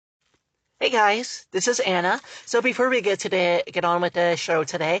Hey guys, this is Anna. So before we get on with the show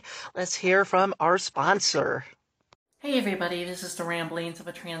today, let's hear from our sponsor. Hey everybody, this is the Ramblings of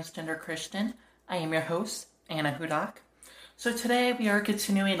a Transgender Christian. I am your host, Anna Hudak. So today we are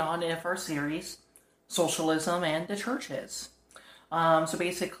continuing on with our series, Socialism and the Churches. So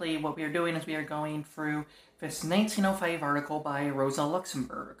basically what we are doing is we are going through this 1905 article by Rosa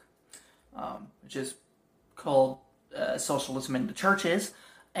Luxemburg, which is called Socialism and the Churches.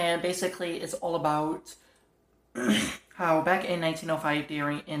 And basically it's all about how back in 1905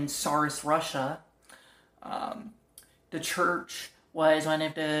 in Tsarist Russia, the church was one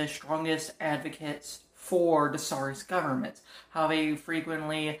of the strongest advocates for the Tsarist government. How they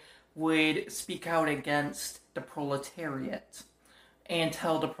frequently would speak out against the proletariat and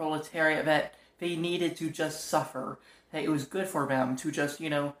tell the proletariat that they needed to just suffer, that it was good for them to just,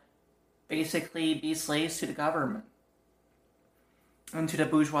 basically be slaves to the government and to the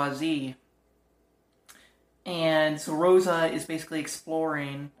bourgeoisie. And so Rosa is basically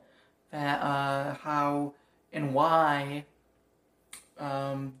exploring that how and why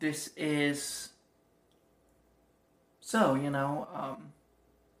this is so,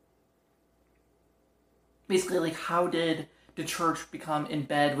 basically, like, how did the church become in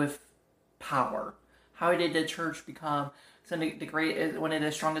bed with power? How did the church become one of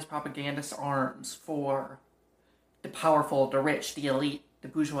the strongest propagandist arms for the powerful, the rich, the elite, the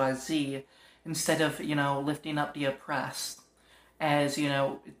bourgeoisie, instead of, lifting up the oppressed as,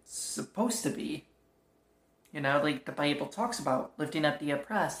 it's supposed to be? Like the Bible talks about lifting up the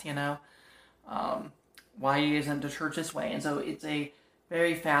oppressed, why isn't the church this way? And so it's a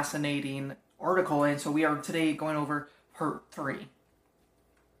very fascinating article, and so we are today going over part 3.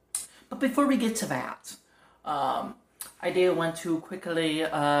 But before we get to that, I did want to quickly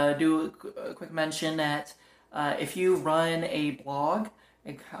do a quick mention that if you run a blog,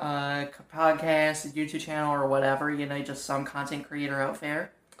 a podcast, a YouTube channel, or whatever, just some content creator out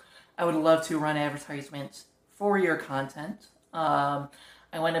there, I would love to run advertisements for your content. I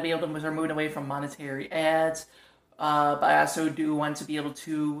want to be able to move away from monetary ads, but I also do want to be able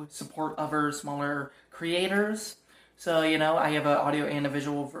to support other smaller creators. So, I have an audio and a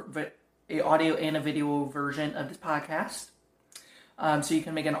video version of this podcast. So you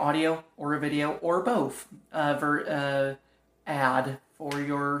can make an audio or a video or both ad for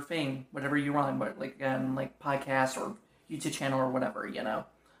your thing, whatever you run, like podcast or YouTube channel or whatever,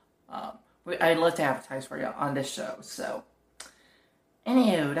 I'd love to advertise for you on this show. So,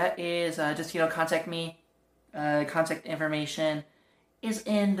 anywho, that is just, contact me. Contact information is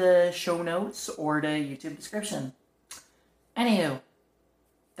in the show notes or the YouTube description. Anywho,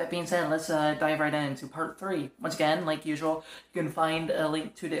 that being said, let's dive right into part 3. Once again, like usual, you can find a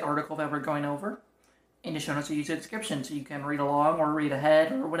link to the article that we're going over in the show notes or YouTube description, so you can read along or read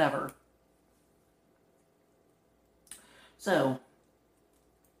ahead or whatever. So,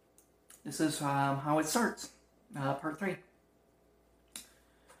 this is how it starts. Part 3.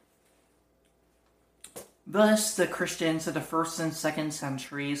 Thus, the Christians of the 1st and 2nd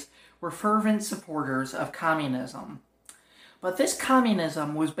centuries were fervent supporters of communism. But this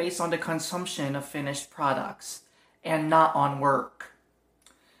communism was based on the consumption of finished products, and not on work,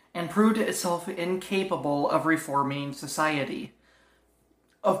 and proved itself incapable of reforming society,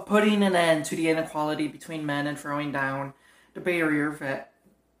 of putting an end to the inequality between men and throwing down the barrier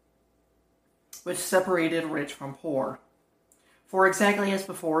which separated rich from poor. For exactly as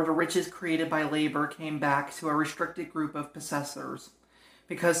before, the riches created by labor came back to a restricted group of possessors,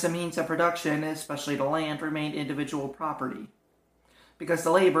 because the means of production, especially the land, remained individual property, because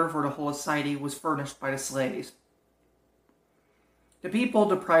the labor for the whole society was furnished by the slaves. The people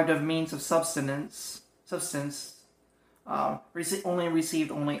deprived of means of subsistence only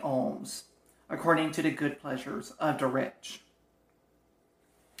received alms, according to the good pleasures of the rich.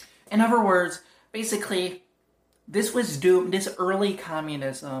 In other words, basically, this early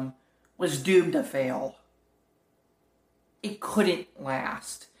communism was doomed to fail. It couldn't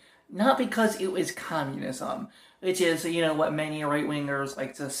last. Not because it was communism, which is, what many right-wingers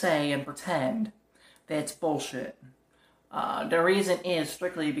like to say and pretend. That's bullshit. The reason is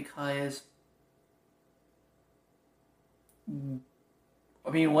strictly because,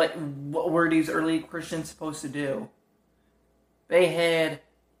 what were these early Christians supposed to do? They had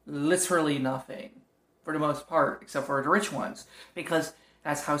literally nothing, for the most part, except for the rich ones, because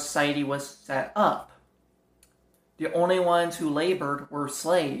that's how society was set up. The only ones who labored were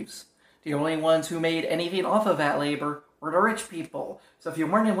slaves. The only ones who made anything off of that labor were the rich people. So if you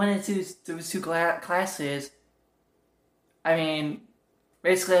weren't in one of those two classes,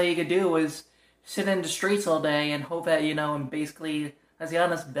 basically all you could do was sit in the streets all day and hope that, and basically as the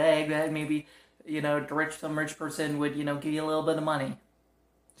honest beg that maybe, some rich person would, give you a little bit of money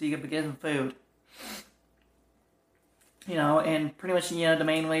so you could get some food. And pretty much, the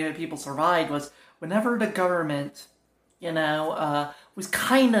main way that people survived was whenever the government, was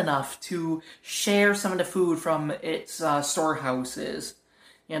kind enough to share some of the food from its storehouses,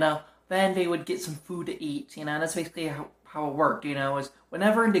 then they would get some food to eat, and that's basically how it worked, was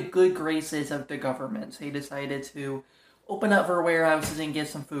whenever in the good graces of the government, they decided to open up their warehouses and give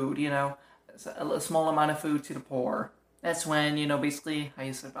some food, a small amount of food to the poor. That's when, basically how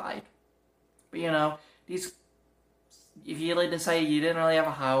you survive. But, if you really decided you didn't really have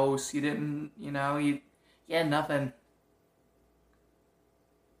a house, you didn't, you had nothing.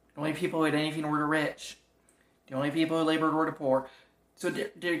 The only people who had anything were the rich. The only people who labored were the poor. So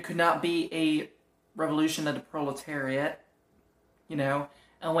there could not be a revolution of the proletariat, and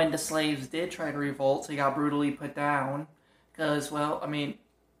when the slaves did try to revolt, they got brutally put down. Because, and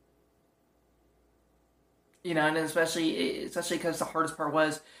especially because the hardest part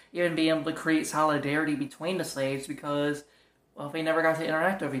was even being able to create solidarity between the slaves because, they never got to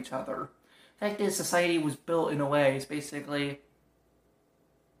interact with each other. The fact is, society was built in a way, it's basically,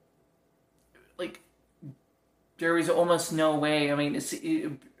 there was almost no way,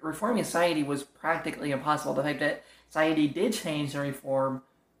 reforming society was practically impossible. The fact that society did change and reform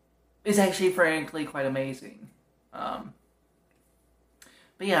is actually, frankly, quite amazing.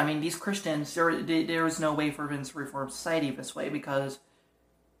 But yeah, these Christians, there was no way for them to reform society this way because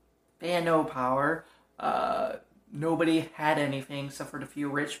they had no power. Nobody had anything except for the few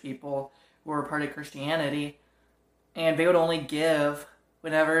rich people who were part of Christianity. And they would only give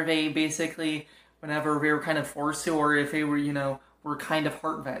whenever they were kind of forced to, or if they were, were kind of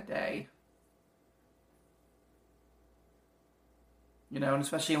hurt that day. And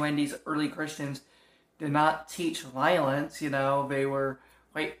especially when these early Christians did not teach violence, they were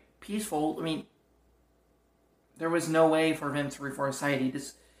quite peaceful. There was no way for them to reform society.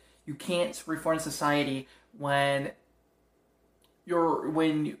 You can't reform society when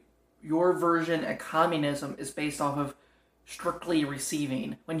your version of communism is based off of strictly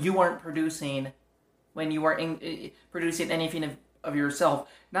receiving. When you aren't producing, producing anything of yourself,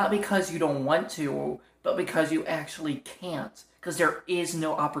 not because you don't want to, but because you actually can't. Because there is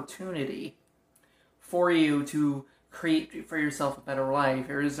no opportunity for you to create for yourself a better life.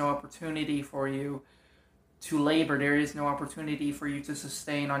 There is no opportunity for you to labor. There is no opportunity for you to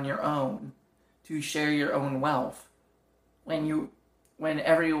sustain on your own, to share your own wealth. When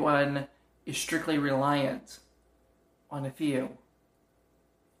everyone is strictly reliant on a few.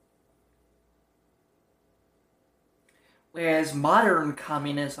 Whereas modern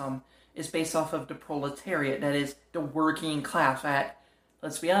communism is based off of the proletariat, that is, the working class. That,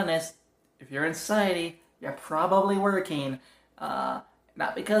 let's be honest, if you're in society, you're probably working. Not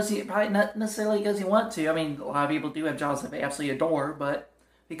necessarily because you want to. A lot of people do have jobs that they absolutely adore, but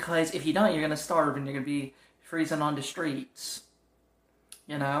because if you don't, you're going to starve and you're going to be freezing on the streets.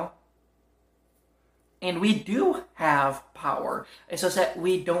 And we do have power. It's just that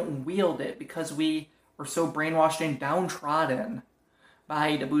we don't wield it because we were so brainwashed and downtrodden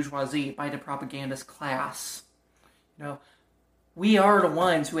by the bourgeoisie, by the propagandist class. We are the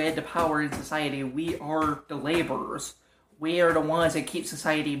ones who had the power in society. We are the laborers. We are the ones that keep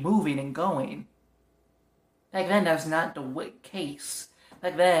society moving and going. Back then, that was not the case.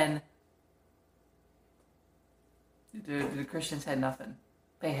 Back then, the Christians had nothing.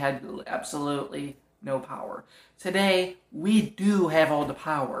 They had absolutely no power. Today, we do have all the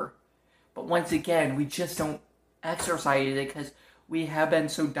power. But once again, we just don't exercise it because we have been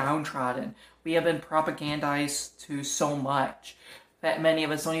so downtrodden. We have been propagandized to so much that many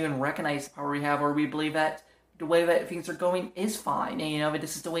of us don't even recognize the power we have, or we believe that the way that things are going is fine, and but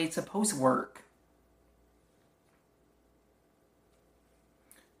this is the way it's supposed to work.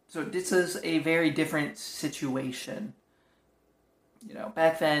 So this is a very different situation.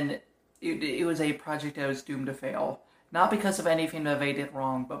 Back then, it was a project that was doomed to fail. Not because of anything that they did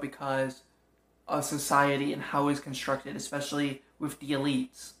wrong, but because of society and how it's constructed, especially with the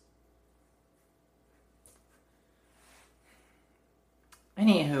elites.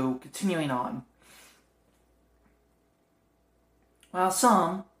 Anywho, continuing on. While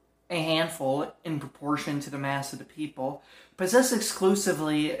some, a handful in proportion to the mass of the people, possess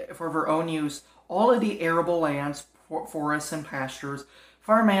exclusively for their own use all of the arable lands, forests and pastures,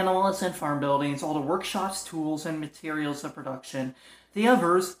 farm animals and farm buildings, all the workshops, tools, and materials of production, the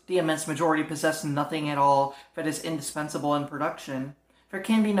others, the immense majority, possess nothing at all that is indispensable in production. There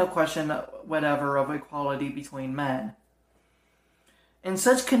can be no question whatever of equality between men. In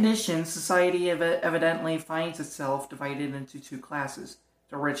such conditions, society evidently finds itself divided into two classes,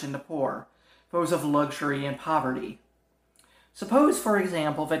 the rich and the poor, those of luxury and poverty. Suppose, for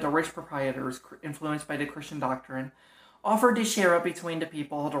example, that the rich proprietors, influenced by the Christian doctrine, offered to share up between the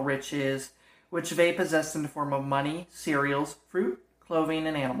people the riches which they possessed in the form of money, cereals, fruit, clothing,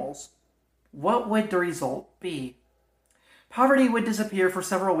 and animals. What would the result be? Poverty would disappear for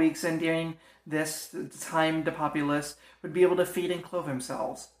several weeks, and during this time the populace would be able to feed and clothe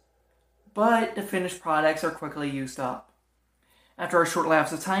themselves. But the finished products are quickly used up. After a short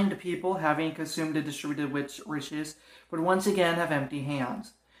lapse of time, the people, having consumed the distributed riches, would once again have empty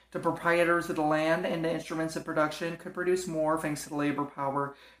hands. The proprietors of the land and the instruments of production could produce more thanks to the labor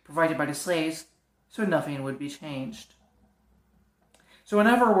power provided by the slaves, so nothing would be changed. So in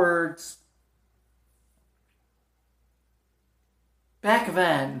other words, back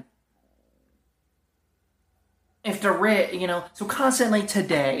then, if the rich, so constantly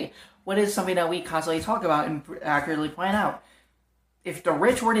today, what is something that we constantly talk about and accurately point out? If the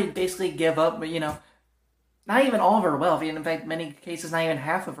rich were to basically give up, not even all of our wealth, in fact, many cases, not even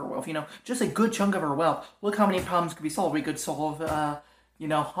half of our wealth, just a good chunk of our wealth, look how many problems could be solved. We could solve,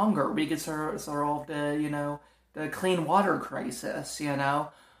 hunger. We could solve the clean water crisis, we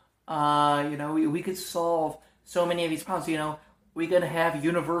could solve so many of these problems, we could have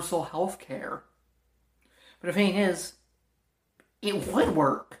universal health care. But the thing is, it would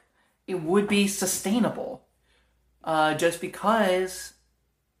work. It would be sustainable. Just because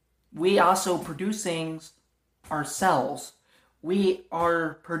we also produce things ourselves. We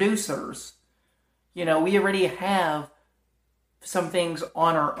are producers. We already have some things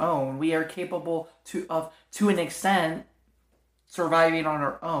on our own. We are capable to an extent, surviving on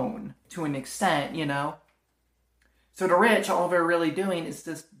our own, to an extent, So the rich, all they're really doing is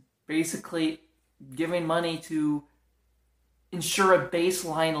just basically giving money to ensure a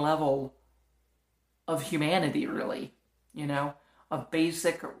baseline level of humanity, really, of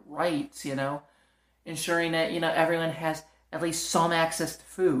basic rights, ensuring that, everyone has at least some access to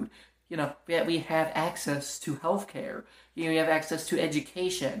food, that we have access to healthcare, we have access to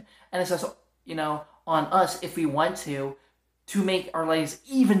education, and it's also, on us, if we want to make our lives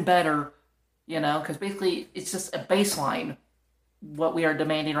even better, because basically it's just a baseline, what we are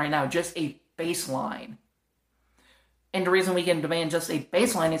demanding right now, just a baseline. And the reason we can demand just a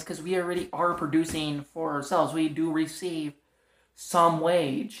baseline is because we already are producing for ourselves. We do receive some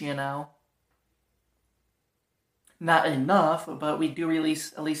wage, Not enough, but we do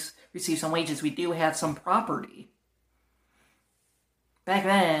at least receive some wages. We do have some property. Back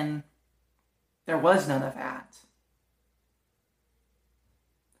then, there was none of that.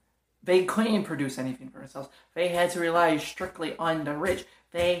 They couldn't produce anything for themselves. They had to rely strictly on the rich.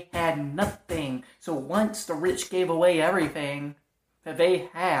 They had nothing. So once the rich gave away everything that they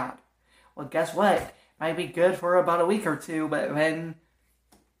had, well, guess what? Might be good for about a week or two, but then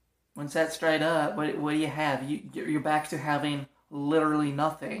once that's dried up, what do you have? You're back to having literally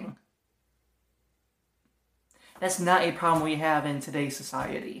nothing. That's not a problem we have in today's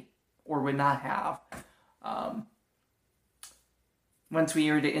society, or would not have. Once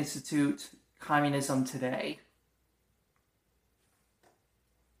we were to institute communism today.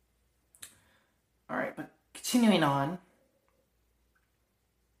 All right, but continuing on.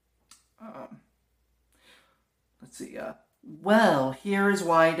 Let's see. Well, here is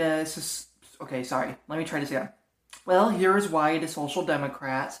why let me try this again. Well, here is why the Social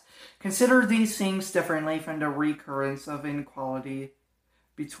Democrats consider these things differently from the recurrence of inequality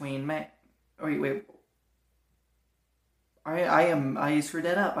between men. Wait. I screwed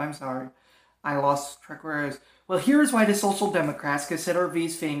that up. I'm sorry. I lost track where I was. Well, here is why the Social Democrats consider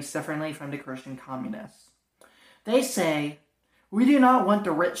these things differently from the Christian communists. They say, we do not want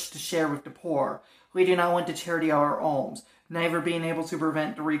the rich to share with the poor. We do not want to charity our alms, neither being able to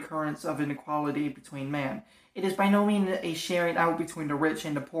prevent the recurrence of inequality between men. It is by no means a sharing out between the rich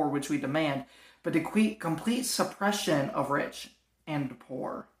and the poor which we demand, but the complete suppression of rich and the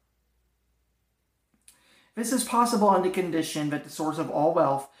poor. This is possible on the condition that the source of all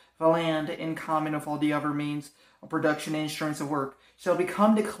wealth, the land, in common with all the other means of production and instruments of work, shall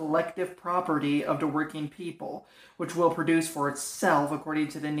become the collective property of the working people, which will produce for itself according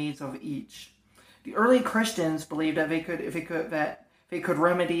to the needs of each. The early Christians believed that they could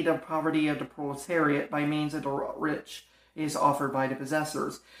remedy the poverty of the proletariat by means of the rich is offered by the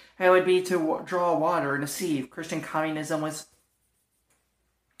possessors. It would be to draw water and a sieve. Christian communism was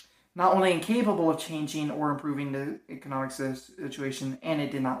not only incapable of changing or improving the economic situation, and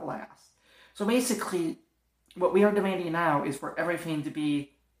it did not last. So basically, what we are demanding now is for everything to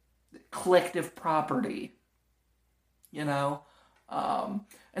be collective property. And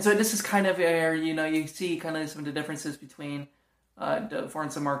so this is kind of where, you see kind of some of the differences between the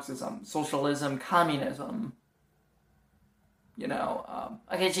forms of Marxism, socialism, communism.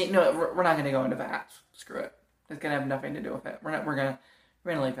 Okay, we're not going to go into that. Screw it. It's going to have nothing to do with it. We're going to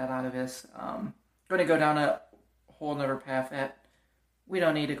leave that out of this. Going to go down a whole other path that we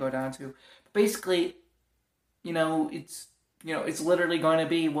don't need to go down to. But basically, it's literally going to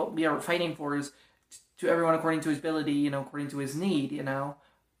be what we are fighting for is to everyone according to his ability, according to his need,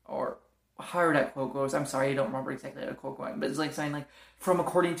 or however that quote goes. I'm sorry, I don't remember exactly how the quote going, but it's like saying from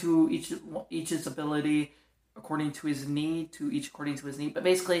according to each's ability, according to his need, to each according to his need. But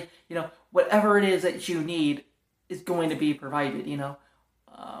basically, whatever it is that you need is going to be provided.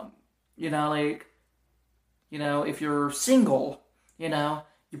 If you're single,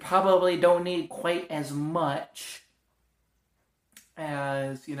 you probably don't need quite as much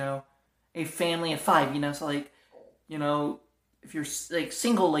as, a family of 5, so if you're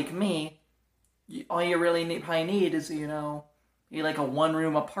single like me, all you really probably need is, a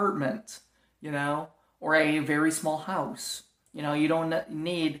 1-room apartment, or a very small house. You don't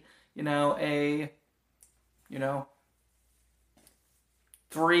need, a,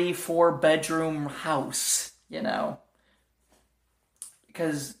 3-4 bedroom house,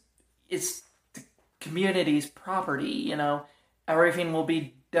 because it's the community's property, everything will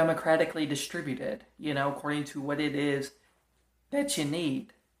be democratically distributed, according to what it is that you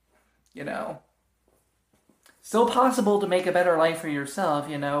need, Still possible to make a better life for yourself,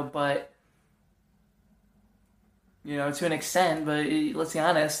 but, to an extent, but let's be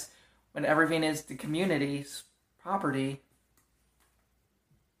honest, when everything is the community's property,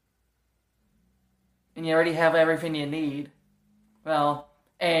 and you already have everything you need, well,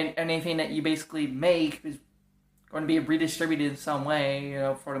 and anything that you basically make is going to be redistributed in some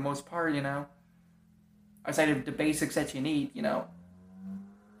way, for the most part, outside of the basics that you need,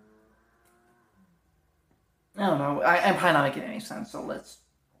 I don't know. I'm probably not making any sense, so let's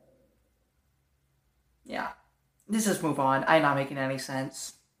just move on. I'm not making any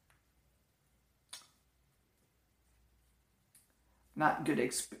sense. Not good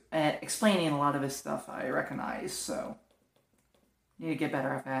at explaining a lot of this stuff, I recognize, so need to get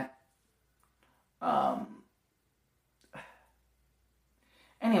better at that.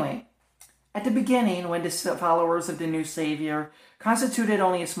 Anyway, at the beginning, when the followers of the new Savior constituted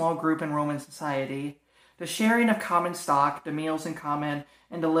only a small group in Roman society, the sharing of common stock, the meals in common,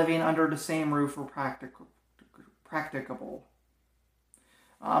 and the living under the same roof were practicable.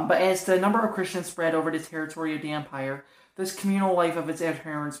 But as the number of Christians spread over the territory of the empire, this communal life of its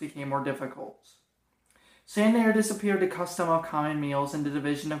adherents became more difficult. Soon there disappeared the custom of common meals, and the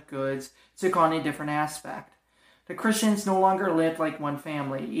division of goods took on a different aspect. The Christians no longer lived like one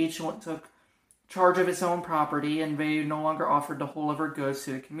family. Each took charge of its own property, and they no longer offered the whole of her goods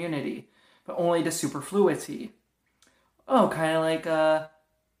to the community, but only the superfluity. Oh, kind of like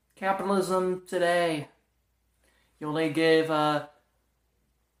capitalism today. You only give the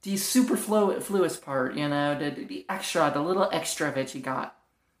superfluous part, the extra, the little extra that you got.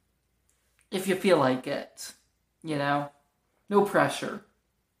 If you feel like it, no pressure.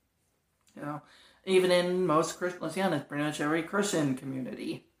 Even in most Christian, let's be honest, pretty much every Christian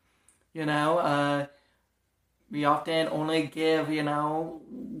community, we often only give, a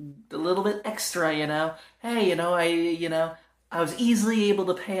little bit extra, hey, I was easily able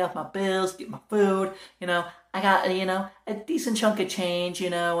to pay off my bills, get my food, I got, a decent chunk of change,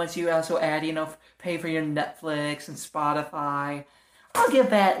 once you also add, pay for your Netflix and Spotify. I'll give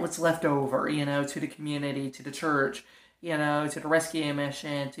that what's left over, to the community, to the church, to the rescue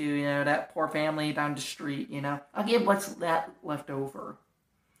mission, to, that poor family down the street, I'll give what's that left over,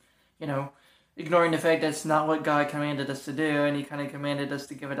 ignoring the fact that's not what God commanded us to do, and he kind of commanded us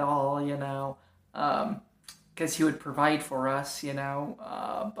to give it all, because he would provide for us,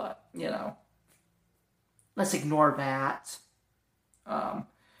 but, let's ignore that. And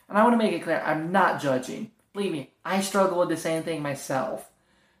I want to make it clear, I'm not judging. Believe me, I struggle with the same thing myself.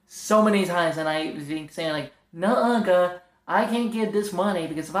 So many times, and I was saying like, "Nuh-uh, God, I can't give this money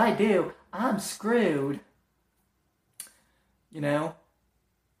because if I do, I'm screwed." And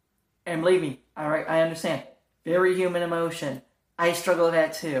believe me, I understand. Very human emotion. I struggle with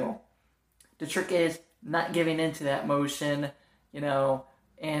that too. The trick is not giving into that emotion,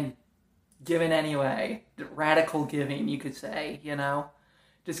 and giving anyway. Radical giving, you could say,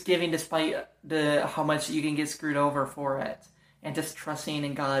 Just giving despite how much you can get screwed over for it. And just trusting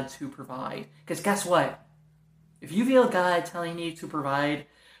in God to provide. Because guess what? If you feel God telling you to provide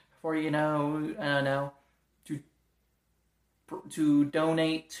for, I don't know, to to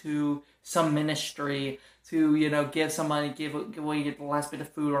donate to some ministry, to, you know, give some money, give away the last bit of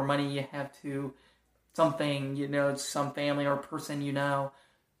food or money you have to something, you know, some family or person you know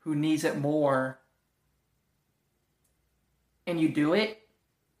who needs it more, and you do it,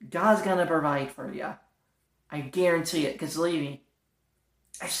 God's gonna provide for you. I guarantee it, because believe me,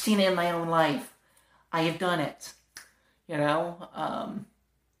 I've seen it in my own life. I have done it. You know,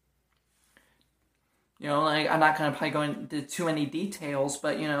 like, I'm not going to probably go into too many details,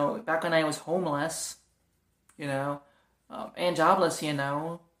 but, you know, back when I was homeless, you know, and jobless, you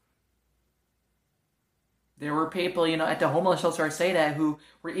know, there were people, you know, at the homeless shelter I stayed at who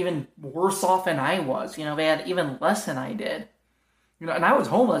were even worse off than I was. You know, they had even less than I did. You know, and I was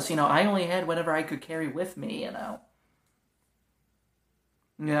homeless, you know, I only had whatever I could carry with me, you know.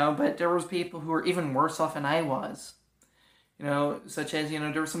 You know, but there was people who were even worse off than I was. You know, such as, you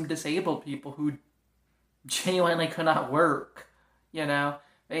know, there were some disabled people who genuinely could not work. You know,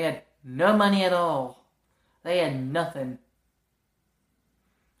 they had no money at all. They had nothing.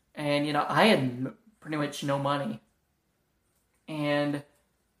 And, you know, I had pretty much no money. And,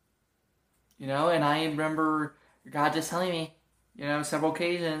 you know, and I remember God just telling me, you know, several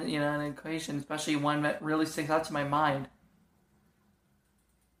occasions, you know, an occasion, especially one that really sticks out to my mind.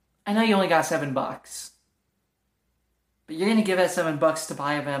 I know you only got $7, but you're going to give that $7 to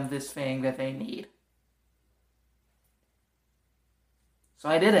buy them this thing that they need. So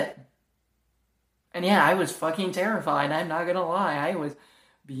I did it. And yeah, I was fucking terrified. I'm not going to lie. I was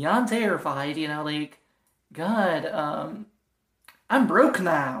beyond terrified, you know, like, God, I'm broke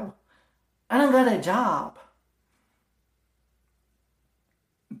now. I don't got a job.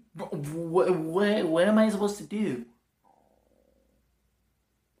 What am I supposed to do?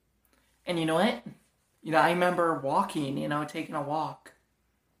 And you know what? You know, I remember walking, you know, taking a walk,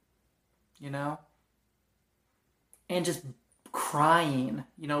 you know, and just crying,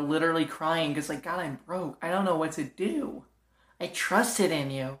 you know, literally crying, because, like, God, I'm broke. I don't know what to do. I trusted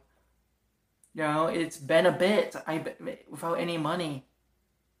in you. You know, it's been a bit without any money.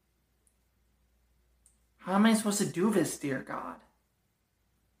 How am I supposed to do this, dear God?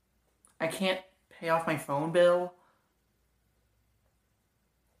 I can't pay off my phone bill.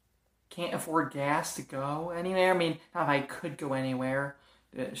 Can't afford gas to go anywhere. I mean, not if I could go anywhere.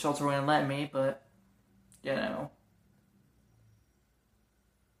 The shelter wouldn't let me, but, you know.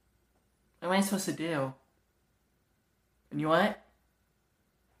 What am I supposed to do? And you know what?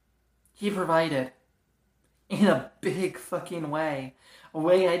 He provided. In a big fucking way. A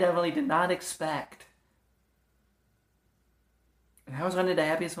way I definitely did not expect. And that was one of the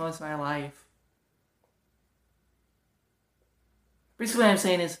happiest moments of my life. Basically what I'm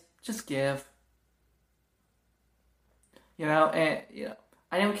saying is, just give. You know, and, you know,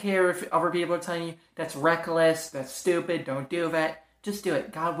 I don't care if other people are telling you that's reckless, that's stupid, don't do that. Just do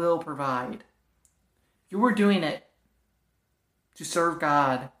it. God will provide. You were doing it to serve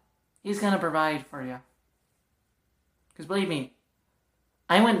God. He's going to provide for you. Because believe me,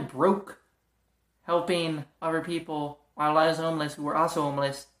 I went broke helping other people while I was homeless who were also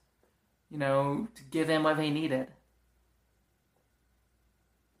homeless, you know, to give them what they needed.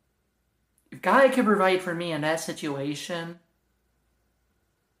 If God could provide for me in that situation,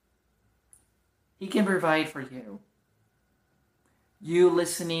 He can provide for you. You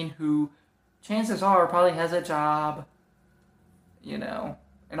listening who, chances are, probably has a job, you know,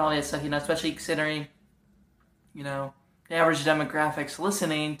 and all that stuff, you know, especially considering, you know, the average demographics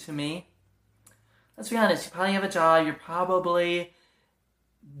listening to me. Let's be honest, you probably have a job, you're probably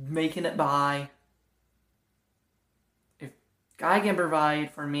making it by. If God can provide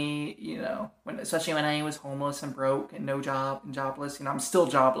for me, you know, especially when I was homeless and broke and no job and jobless, you know, I'm still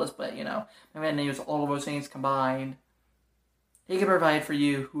jobless, but, you know, I mean, it was all of those things combined. He can provide for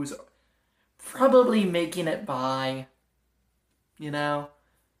you who's probably making it by, you know.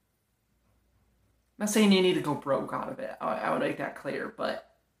 I'm not saying you need to go broke out of it. I would make that clear, but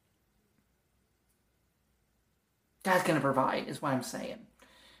God's going to provide is what I'm saying.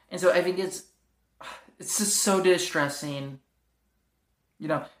 And so I think it's just so distressing, you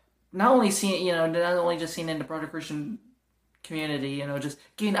know, not only just seeing in the brother Christian community, you know, just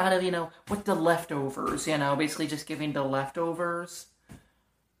getting out of, you know, with the leftovers, you know, basically just giving the leftovers.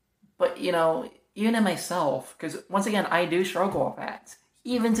 But, you know, even in myself, because once again, I do struggle with that.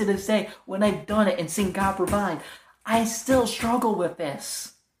 Even to this day, when I've done it and seen God provide, I still struggle with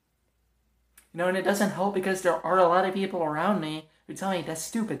this. You know, and it doesn't help because there are a lot of people around me who tell me that's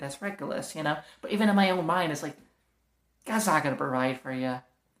stupid, that's reckless, you know. But even in my own mind, it's like, God's not going to provide for you.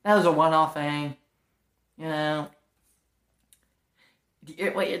 That was a one-off thing, you know.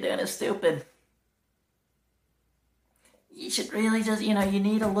 What you're doing is stupid. should really just, you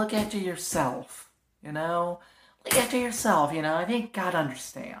need to look after yourself, Look after yourself, I think God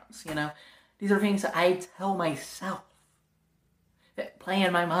understands, These are things that I tell myself that play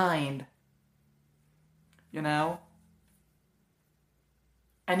in my mind, And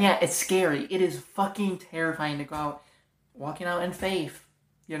yeah, it's scary. It is fucking terrifying to go out, walking out in faith,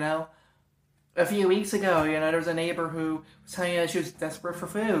 A few weeks ago, there was a neighbor who was telling me that she was desperate for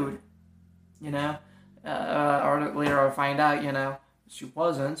food, or later I'll find out, she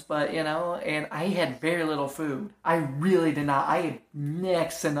wasn't, but, and I had very little food. I really did not. I had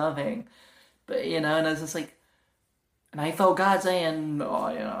next to nothing. But, and I was just like, and I felt God saying,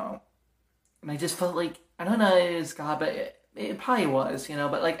 oh, and I just felt like, I don't know if it was God, but it probably was,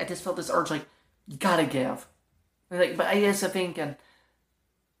 but, like, I just felt this urge, like, you gotta give. Like, but I guess I'm thinking,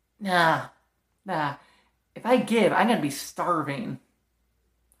 nah, if I give, I'm gonna be starving.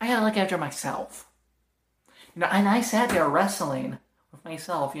 I gotta look after myself. And I sat there wrestling with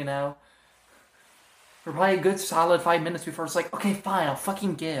myself, for probably a good solid 5 minutes before it's like, okay, fine, I'll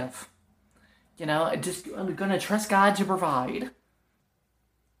fucking give. I'm gonna trust God to provide.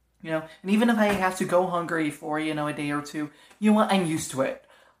 And even if I have to go hungry for, a day or two, you know what, I'm used to it.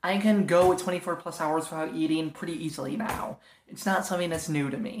 I can go 24 plus hours without eating pretty easily now. It's not something that's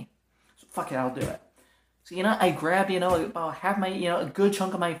new to me. So fuck it, I'll do it. So, I grabbed, about half my, a good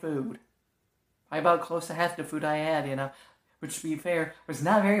chunk of my food. Probably about close to half the food I had, which, to be fair, was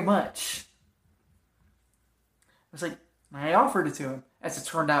not very much. I was like, I offered it to him. As it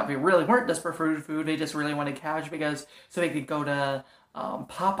turned out, they really weren't desperate for food. They just really wanted cash so they could go to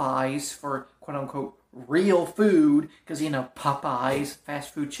Popeyes for quote-unquote real food. Because, Popeyes,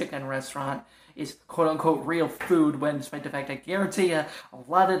 fast food chicken restaurant, is quote-unquote real food when, despite the fact I guarantee you, a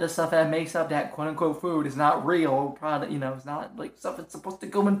lot of the stuff that makes up that quote-unquote food is not real product, it's not like stuff that's supposed to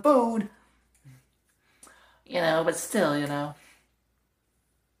go in food. But still,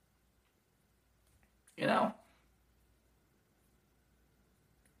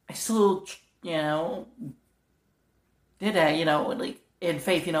 I still, did that, like, in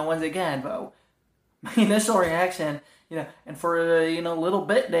faith, once again, though. My initial reaction, and for a, little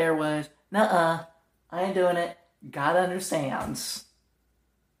bit there was, nuh-uh, I ain't doing it. God understands.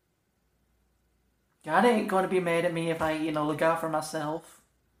 God ain't going to be mad at me if I, look out for myself.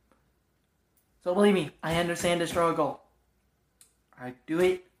 So believe me, I understand the struggle. I do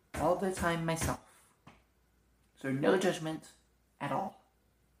it all the time myself. So no judgment at all.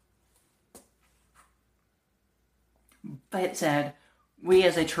 That said, we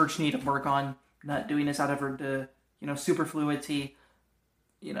as a church need to work on not doing this out of the, superfluity,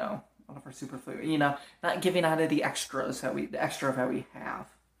 out of our superfluity, not giving out of the extra that we have,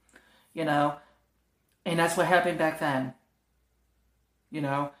 and that's what happened back then,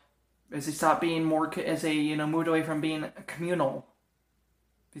 as they stopped being more, as they, moved away from being communal,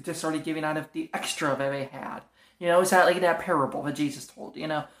 they just started giving out of the extra that they had. It's not like that parable that Jesus told,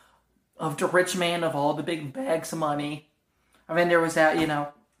 of the rich man of all the big bags of money. I mean, there was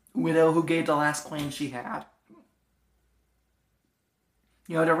that, widow who gave the last coin she had.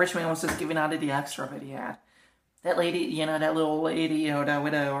 The rich man was just giving out of the extra that he had. That lady, that little lady, that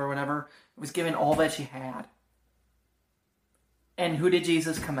widow or whatever, was giving all that she had. And who did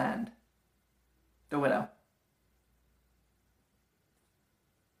Jesus commend? The widow.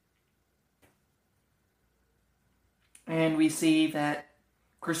 And we see that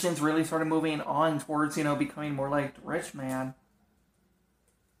Christians really started moving on towards, becoming more like the rich man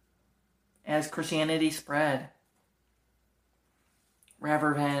as Christianity spread.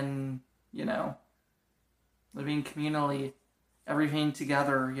 Rather than, living communally, everything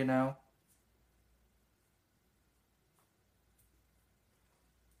together,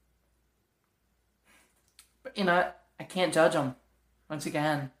 But, I can't judge them. Once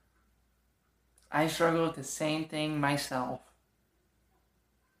again, I struggle with the same thing myself.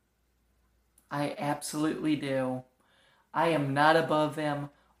 I absolutely do. I am not above them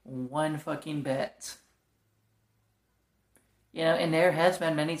one fucking bit. And there has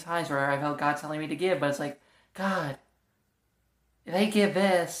been many times where I felt God telling me to give, but it's like, God, if I give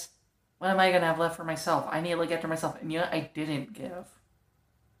this, what am I going to have left for myself? I need to look after myself. And I didn't give.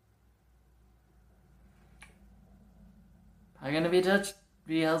 I'm going to be judged,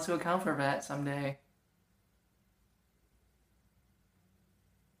 be held to account for that someday.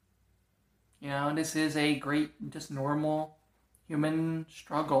 This is a great, just normal human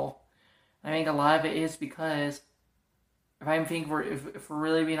struggle. I think a lot of it is because, if we're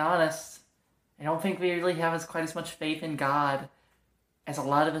really being honest, I don't think we really have quite as much faith in God as a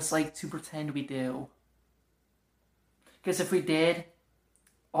lot of us like to pretend we do. Because if we did,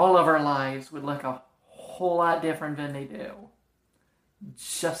 all of our lives would look a whole lot different than they do.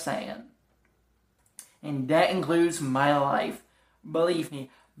 Just saying. And that includes my life. Believe me,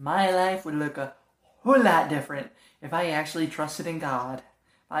 my life would look a whole lot different if I actually trusted in God.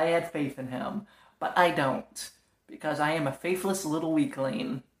 If I had faith in Him. But I don't. Because I am a faithless little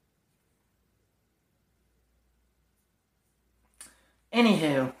weakling.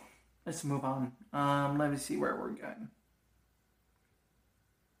 Anywho, let's move on. Let me see where we're going.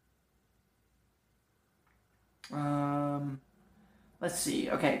 Let's see.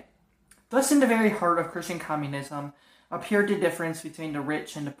 Okay. Thus, in the very heart of Christian communism appeared the difference between the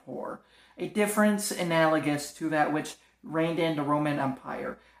rich and the poor, a difference analogous to that which reigned in the Roman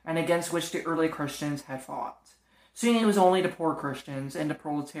Empire, and against which the early Christians had fought. Soon it was only the poor Christians and the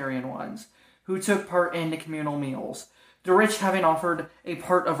proletarian ones who took part in the communal meals. The rich, having offered a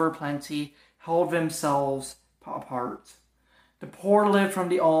part of their plenty, held themselves apart. The poor lived from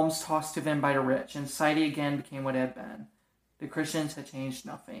the alms tossed to them by the rich, and society again became what it had been. The Christians had changed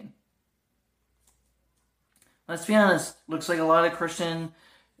nothing. Let's be honest, looks like a lot of Christian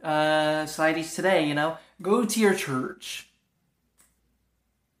societies today, go to your church.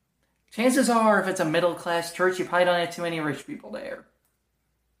 Chances are, if it's a middle-class church, you probably don't have too many rich people there.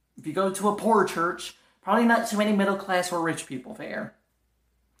 If you go to a poor church, probably not too many middle-class or rich people there.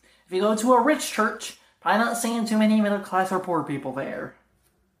 If you go to a rich church, probably not seeing too many middle-class or poor people there.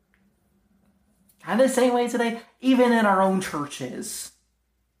 Kind of the same way today, even in our own churches.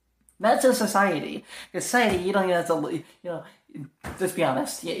 That's a society. Society, you don't have to, let's be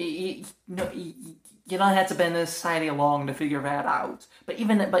honest. You don't have to bend this society along to figure that out. But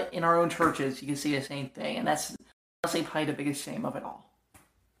in our own churches, you can see the same thing. And that's honestly probably the biggest shame of it all.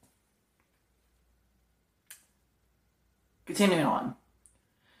 Continuing on.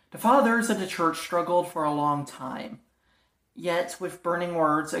 The fathers of the church struggled for a long time. Yet, with burning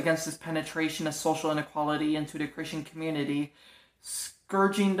words against this penetration of social inequality into the Christian community,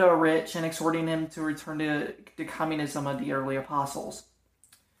 scourging the rich and exhorting them to return to the communism of the early apostles.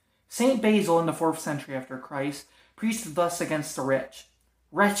 Saint Basil in the 4th century after Christ preached thus against the rich.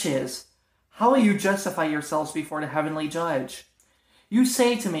 Wretches, how will you justify yourselves before the heavenly judge? You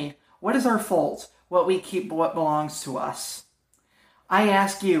say to me, what is our fault? What we keep, what belongs to us. I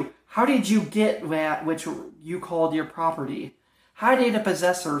ask you, how did you get that which you called your property? How did the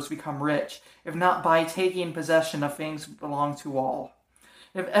possessors become rich, if not by taking possession of things that belong to all?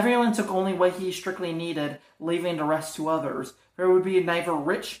 If everyone took only what he strictly needed, leaving the rest to others, there would be neither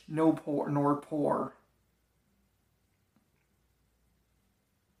rich nor poor.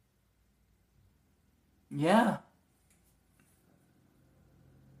 Yeah.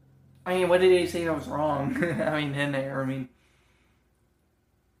 I mean, what did he say that was wrong? In there,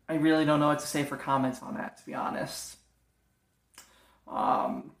 I really don't know what to say for comments on that, to be honest.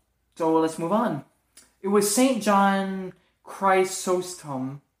 So let's move on. It was St. John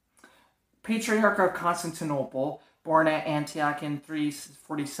Chrysostom, Patriarch of Constantinople, born at Antioch in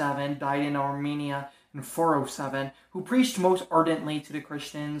 347, died in Armenia in 407, who preached most ardently to the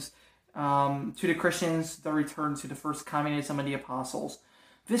Christians the return to the first communism of the apostles.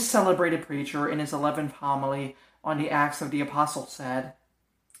 This celebrated preacher, in his 11th homily on the Acts of the Apostles, said,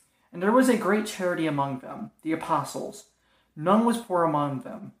 "And there was a great charity among them, the apostles. None was poor among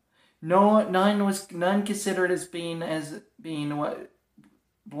them. None considered as being what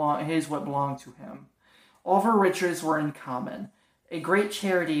belonged to him. All their riches were in common. A great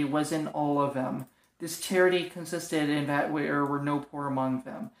charity was in all of them. This charity consisted in that there were no poor among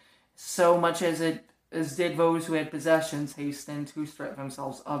them, so much as did those who had possessions hasten to strip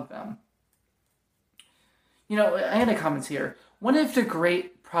themselves of them." I had a comment here. One of the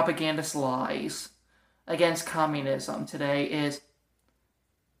great propagandist lies against communism today is,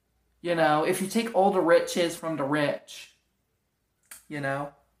 if you take all the riches from the rich, if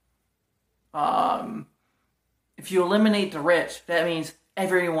you eliminate the rich, that means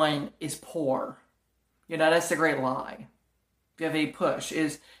everyone is poor. That's the great lie. If you have a push,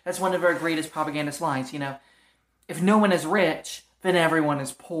 that's one of our greatest propagandist lies, If no one is rich, then everyone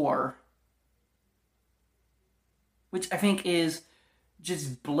is poor. Which I think is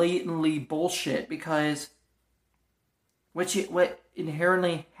just blatantly bullshit, because what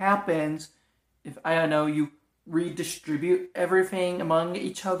inherently happens if, you redistribute everything among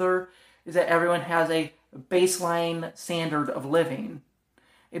each other is that everyone has a baseline standard of living,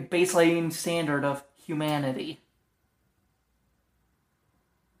 a baseline standard of humanity.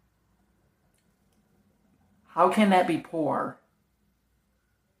 How can that be poor?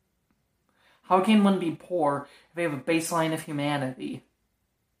 How can one be poor if they have a baseline of humanity?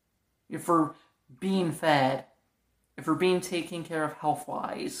 If we're being fed, if we're being taken care of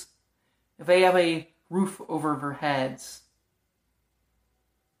health-wise, if they have a roof over their heads.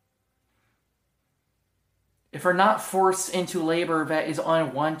 If they're not forced into labor that is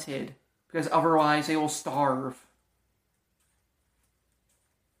unwanted, because otherwise they will starve.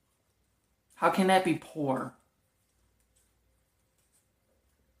 How can that be poor?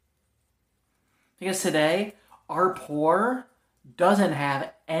 Because today, our poor doesn't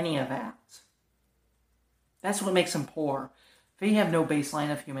have any of that. That's what makes them poor. They have no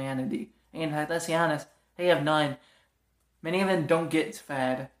baseline of humanity. And let's be honest, they have none. Many of them don't get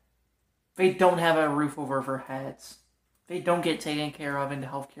fed. They don't have a roof over their heads. They don't get taken care of in the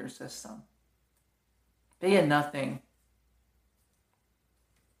healthcare system. They had nothing.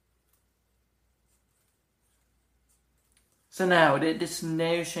 So now, this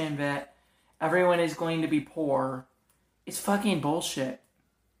notion that everyone is going to be poor is fucking bullshit.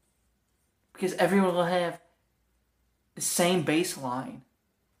 Because everyone will have the same baseline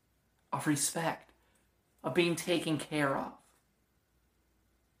of respect, of being taken care of.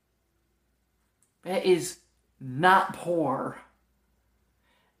 That is not poor.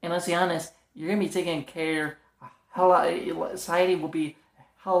 And let's be honest, you're going to be taken care of a hell lot, society will be a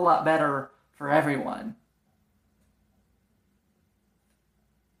hell lot better for everyone.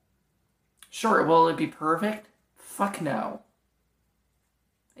 Sure, will it be perfect? Fuck no.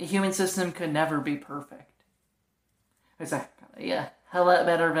 A human system could never be perfect. It's a hell lot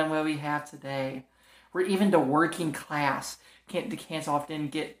better than what we have today. Where even the working class can't often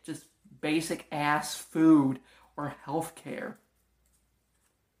get just basic ass food or health care.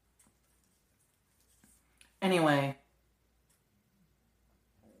 Anyway,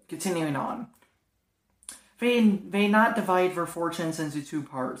 continuing on. They not divide their fortunes into two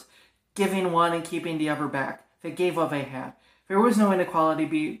parts, giving one and keeping the other back. They gave what they had. There was no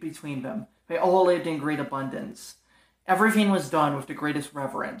inequality between them. They all lived in great abundance. Everything was done with the greatest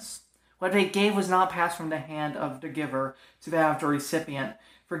reverence. What they gave was not passed from the hand of the giver to that of the recipient,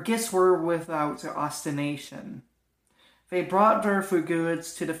 for gifts were without ostentation. They brought their food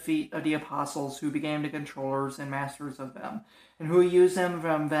goods to the feet of the apostles, who became the controllers and masters of them, and who used them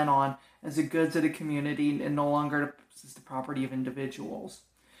from then on as the goods of the community and no longer as the property of individuals.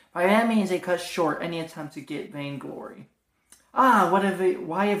 By that means, they cut short any attempt to get vainglory.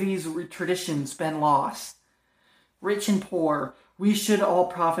 Why have these traditions been lost? Rich and poor, we should all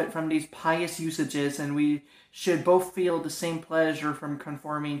profit from these pious usages, and we should both feel the same pleasure from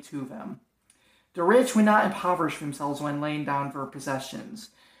conforming to them. The rich would not impoverish themselves when laying down their possessions,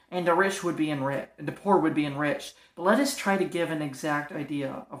 and the poor would be enriched. But let us try to give an exact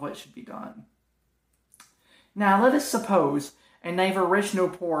idea of what should be done. Now let us suppose, and neither rich nor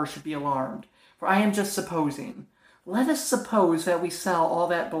poor should be alarmed, for I am just supposing. Let us suppose that we sell all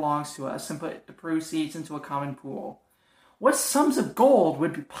that belongs to us and put the proceeds into a common pool. What sums of gold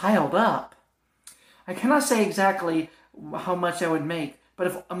would be piled up? I cannot say exactly how much that would make, but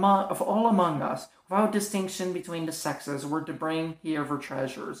if all among us, without distinction between the sexes, were to bring here their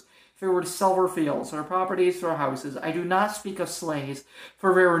treasures, if we were to sell their fields, their properties, their houses, I do not speak of slaves,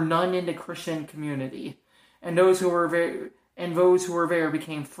 for there were none in the Christian community, and those who were there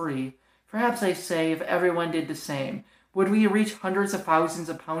became free. Perhaps I say, if everyone did the same, would we reach hundreds of thousands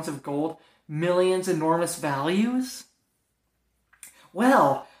of pounds of gold, millions enormous values?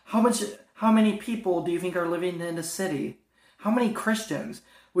 Well, how many people do you think are living in the city? How many Christians?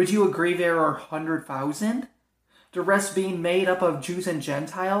 Would you agree there are 100,000? The rest being made up of Jews and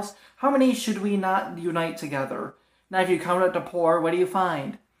Gentiles? How many should we not unite together? Now, if you count out the poor, what do you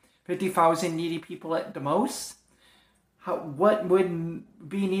find? 50,000 needy people at the most? What would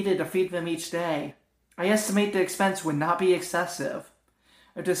be needed to feed them each day? I estimate the expense would not be excessive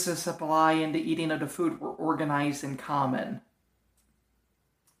if the supply and the eating of the food were organized in common.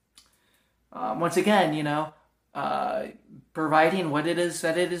 Once again, providing what it is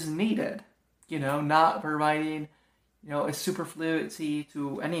that it is needed. Not providing, a superfluity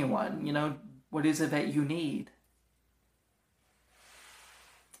to anyone. What is it that you need?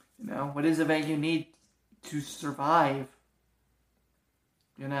 What is it that you need to survive?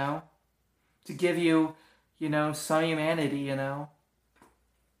 To give you, some humanity,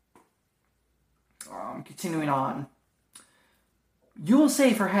 Continuing on. You will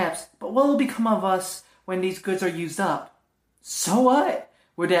say, perhaps, but what will become of us when these goods are used up? So what?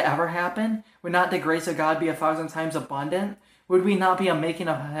 Would that ever happen? Would not the grace of God be 1,000 times abundant? Would we not be a making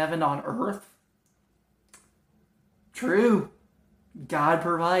of heaven on earth? True. God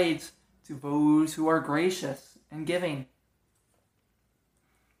provides to those who are gracious and giving.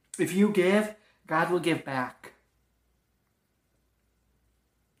 If you give, God will give back.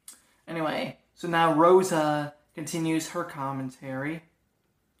 Anyway, so now Rosa continues her commentary.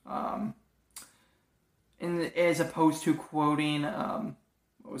 as opposed to quoting,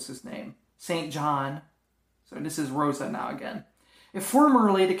 what was his name? St. John. So this is Rosa now again. If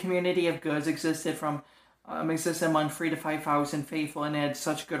formerly the community of goods existed among 3,000 to 5,000 faithful and had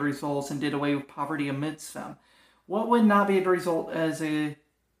such good results and did away with poverty amidst them, what would not be the result as a...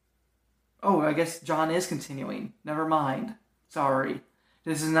 Oh, I guess John is continuing. Never mind. Sorry.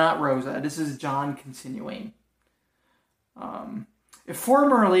 This is not Rosa. This is John continuing. If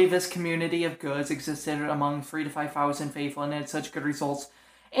formerly this community of goods existed among 3,000 to 5,000 faithful and had such good results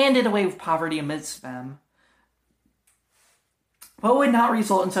and did away with poverty amidst them, what would not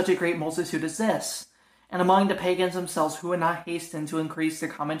result in such a great multitude as this? And among the pagans themselves, who would not hasten to increase the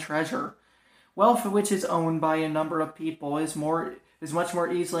common treasure? Wealth which is owned by a number of people is much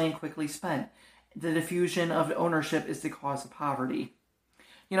more easily and quickly spent. The diffusion of ownership is the cause of poverty.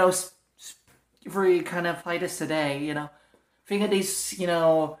 If we kind of apply this today, think of these,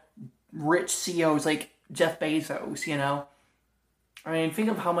 rich CEOs like Jeff Bezos, I mean, think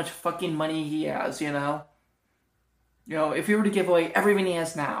of how much fucking money he has, if he were to give away everything he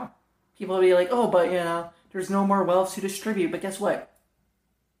has now, people would be like, oh, but, there's no more wealth to distribute. But guess what?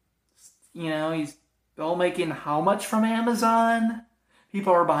 He's still making how much from Amazon?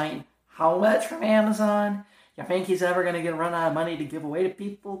 People are buying how much from Amazon? You think he's ever going to run out of money to give away to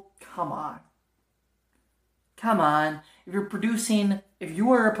people? Come on. If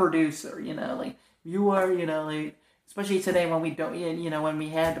you are a producer, especially today when we don't, when we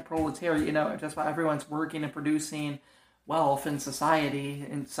had the proletariat, just about everyone's working and producing wealth in society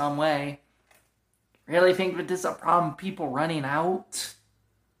in some way. Really think that this is a problem, people running out?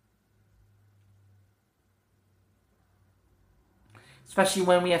 Especially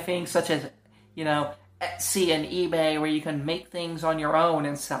when we have things such as, Etsy and eBay where you can make things on your own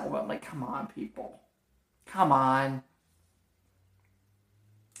and sell them. Like, come on, people. Come on.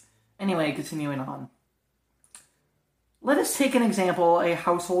 Anyway, continuing on. Let us take an example, a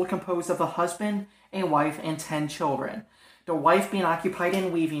household composed of a husband, a wife, and 10 children. The wife being occupied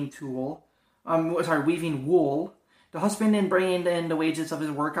in weaving wool. The husband in bringing in the wages of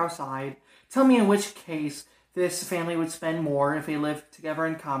his work outside. Tell me in which case this family would spend more if they lived together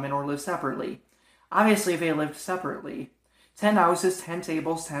in common or lived separately. Obviously, if they lived separately. 10 houses, 10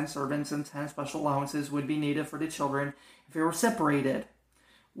 tables, 10 servants, and 10 special allowances would be needed for the children if they were separated.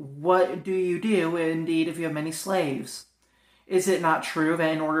 What do you do, indeed, if you have many slaves? Is it not true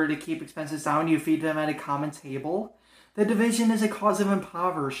that in order to keep expenses down, you feed them at a common table? The division is a cause of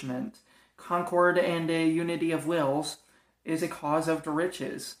impoverishment. Concord and a unity of wills is a cause of the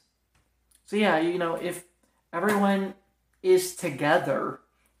riches. So yeah, if everyone is together,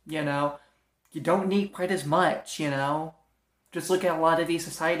 you don't need quite as much, Just look at a lot of these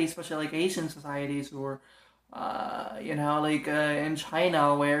societies, especially like Asian societies or, in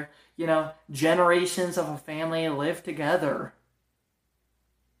China where, generations of a family live together.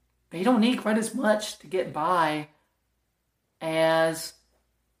 They don't need quite as much to get by as,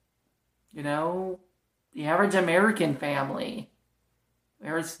 the average American family.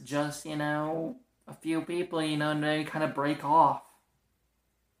 Where it's just, a few people, and they kind of break off.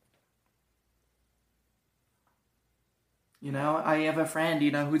 I have a friend,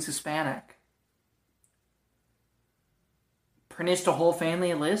 who's Hispanic. Pretty much the whole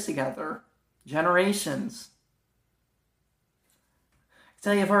family lives together. Generations. I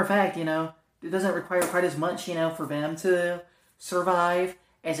tell you for a fact, it doesn't require quite as much, for them to survive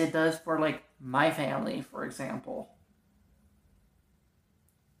as it does for, my family, for example.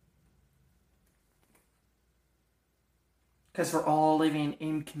 Because we're all living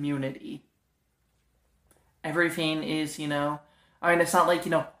in community. Everything is, it's not like,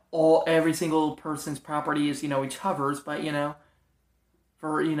 every single person's property is, each other's, but,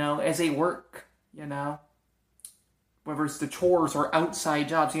 for, as they work, whether it's the chores or outside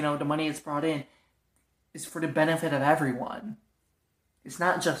jobs, the money that's brought in is for the benefit of everyone. It's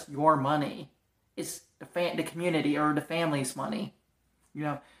not just your money. It's the community or the family's money.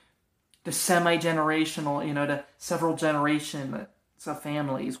 The semi-generational, the several generations of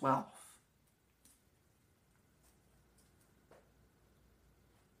families' wealth.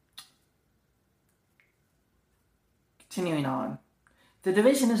 Continuing on. The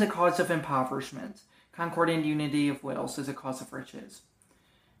division is a cause of impoverishment. Concord and unity of wills is a cause of riches.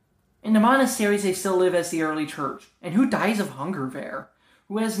 In the monasteries they still live as the early church. And who dies of hunger there?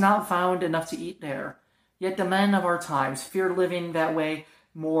 Who has not found enough to eat there? Yet the men of our times fear living that way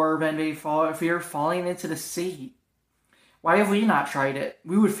more than they fear falling into the sea. Why have we not tried it?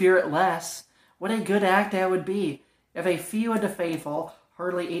 We would fear it less. What a good act that would be. If a few of the faithful,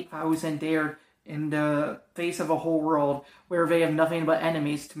 hardly 8,000, dared in the face of a whole world where they have nothing but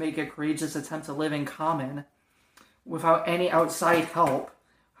enemies to make a courageous attempt to live in common. without any outside help.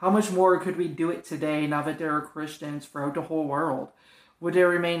 How much more could we do it today now that there are Christians throughout the whole world? Would there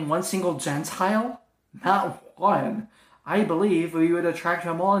remain one single Gentile? Not one. I believe we would attract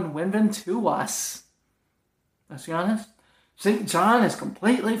them all and win them to us. Let's be honest. St. John is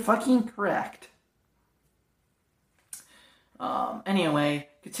completely fucking correct. Anyway,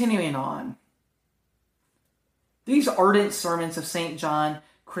 continuing on. These ardent sermons of St. John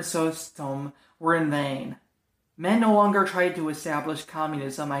Chrysostom were in vain. Men no longer tried to establish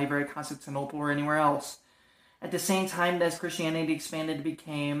communism either at Constantinople or anywhere else. At the same time as Christianity expanded and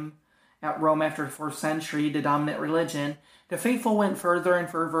became, at Rome after the 4th century, the dominant religion, the faithful went further and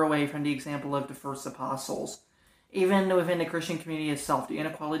further away from the example of the first apostles. Even within the Christian community itself, the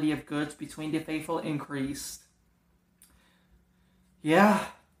inequality of goods between the faithful increased. Yeah,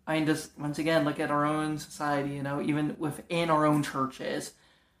 I mean, just once again, look at our own society, even within our own churches,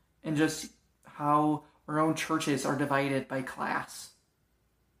 and just how our own churches are divided by class.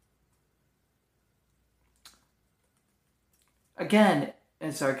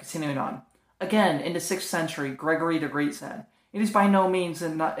 Continuing on. Again, in the 6th century, Gregory the Great said, "It is by no means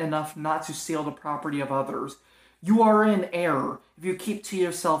enough not to steal the property of others. You are in error if you keep to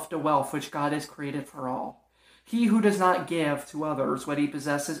yourself the wealth which God has created for all. He who does not give to others what he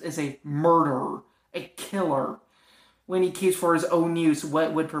possesses is a murderer, a killer, when he keeps for his own use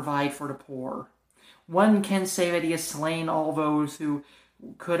what would provide for the poor. One can say that he has slain all those who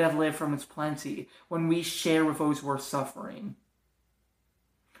could have lived from his plenty, when we share with those who are suffering.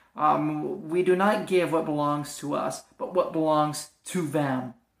 We do not give what belongs to us, but what belongs to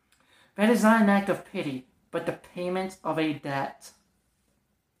them. That is not an act of pity, but the payment of a debt."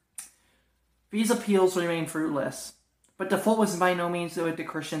 These appeals remain fruitless, but the fault was by no means with the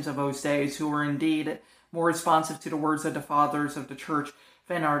Christians of those days, who were indeed more responsive to the words of the fathers of the church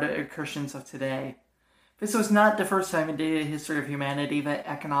than are the Christians of today. This was not the first time in the history of humanity that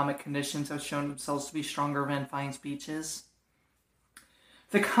economic conditions have shown themselves to be stronger than fine speeches.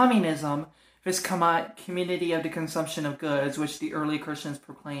 The communism, this community of the consumption of goods, which the early Christians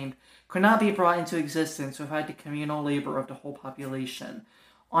proclaimed, could not be brought into existence without the communal labor of the whole population,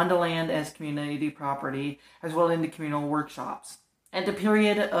 on the land as community property, as well in the communal workshops. At the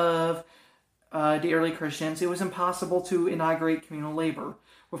period of the early Christians, it was impossible to inaugurate communal labor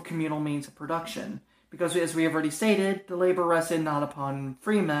with communal means of production, because, as we have already stated, the labor rested not upon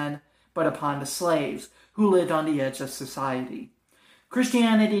free men, but upon the slaves, who lived on the edge of society.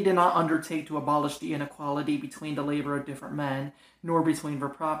 Christianity did not undertake to abolish the inequality between the labor of different men, nor between their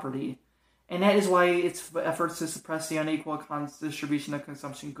property. And that is why its efforts to suppress the unequal distribution of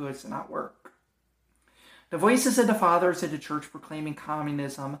consumption goods did not work. The voices of the fathers of the church proclaiming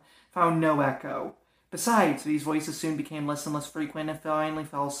communism found no echo. Besides, these voices soon became less and less frequent and finally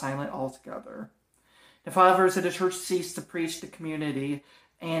fell silent altogether. The fathers of the church ceased to preach the community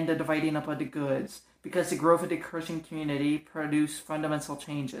and the dividing up of the goods, because the growth of the Christian community produced fundamental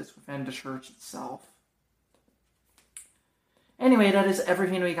changes within the church itself. Anyway, that is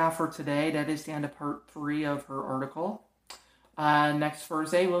everything we got for today. That is the end of part 3 of her article. Next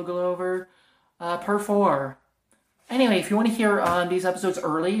Thursday, we'll go over part 4. Anyway, if you want to hear these episodes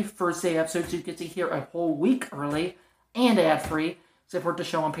early, Thursday episodes, you get to hear a whole week early and ad-free. Support the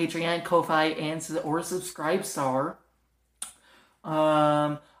show on Patreon, Ko-Fi, or Subscribestar.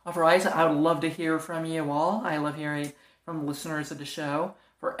 Otherwise, I would love to hear from you all. I love hearing from listeners of the show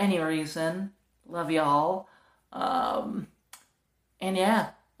for any reason. Love y'all. Hope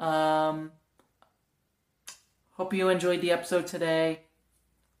you enjoyed the episode today.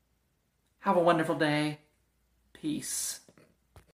 Have a wonderful day. Peace.